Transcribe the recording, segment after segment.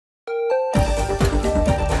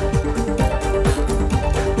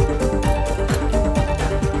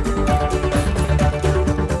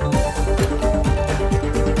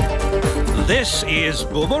This is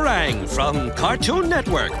Boomerang from Cartoon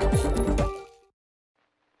Network.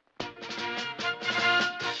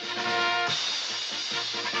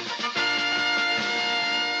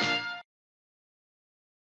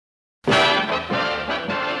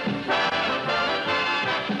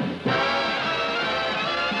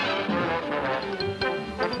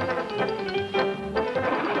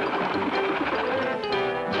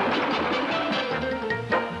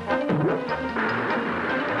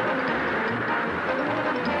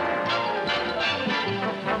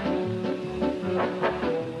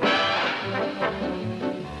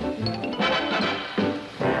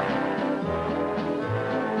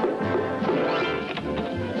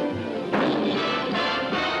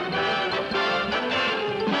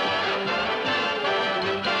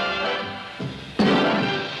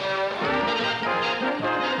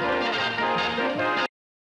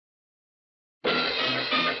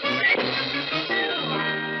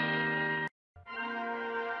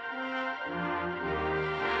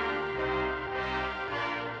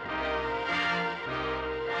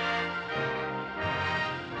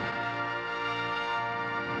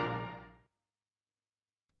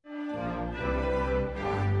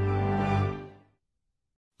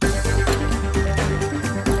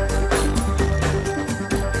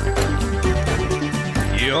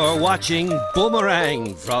 You're watching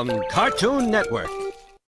Boomerang from Cartoon Network.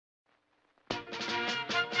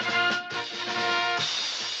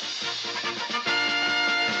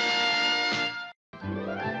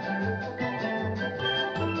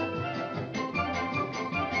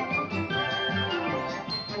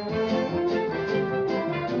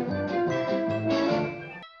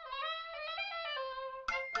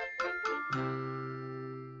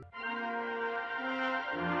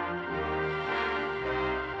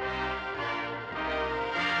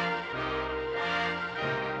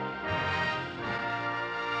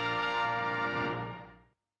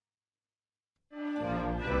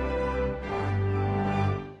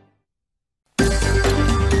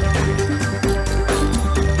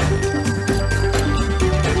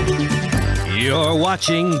 You're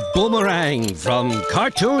watching Boomerang from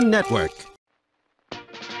Cartoon Network.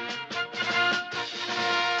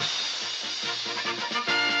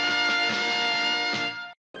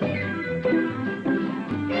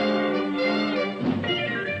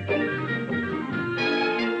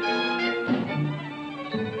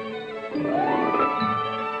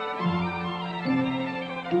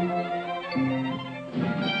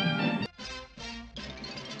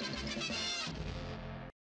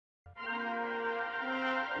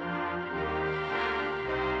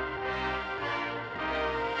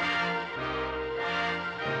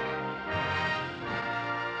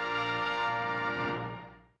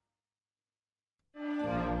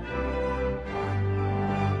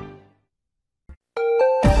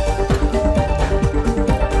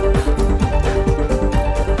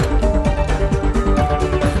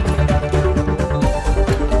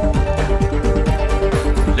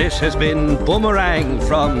 This has been Boomerang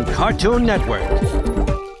from Cartoon Network.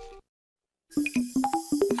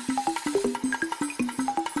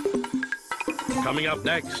 Coming up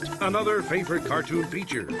next, another favorite cartoon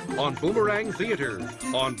feature on Boomerang Theater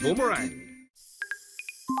on Boomerang.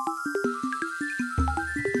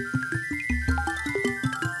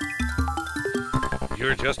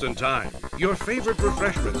 You're just in time. Your favorite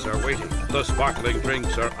refreshments are waiting. The sparkling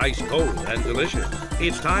drinks are ice cold and delicious.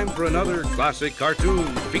 It's time for another classic cartoon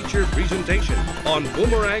feature presentation on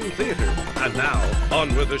Boomerang Theater. And now,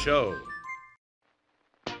 on with the show.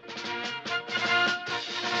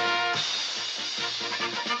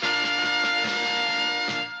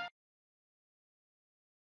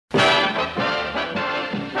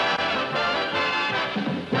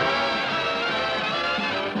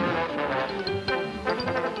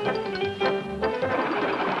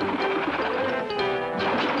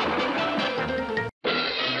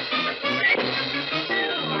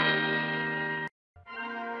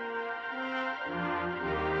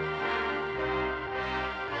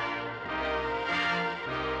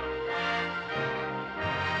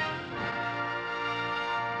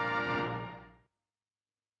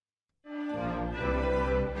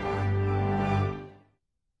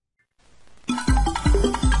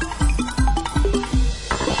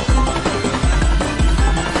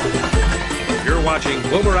 Watching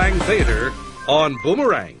Boomerang Theater on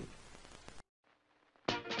Boomerang.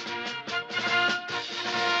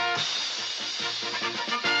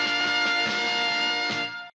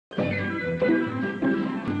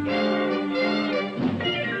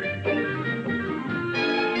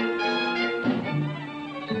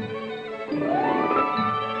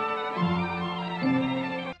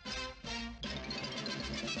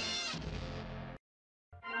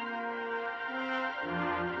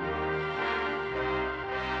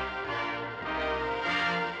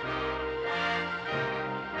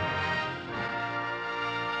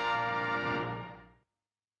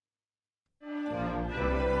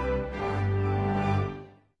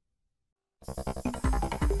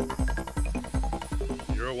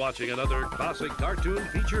 You're watching another classic cartoon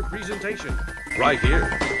feature presentation right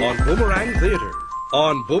here on Boomerang Theater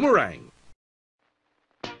on Boomerang.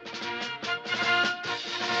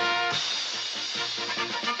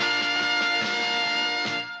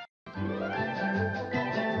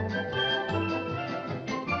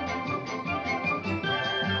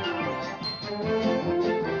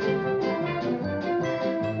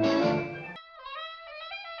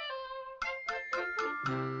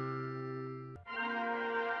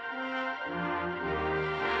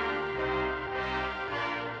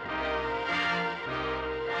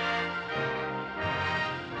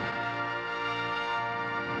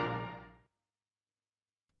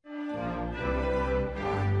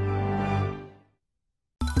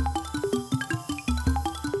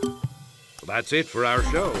 That's it for our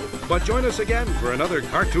show, but join us again for another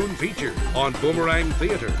cartoon feature on Boomerang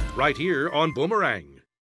Theater, right here on Boomerang.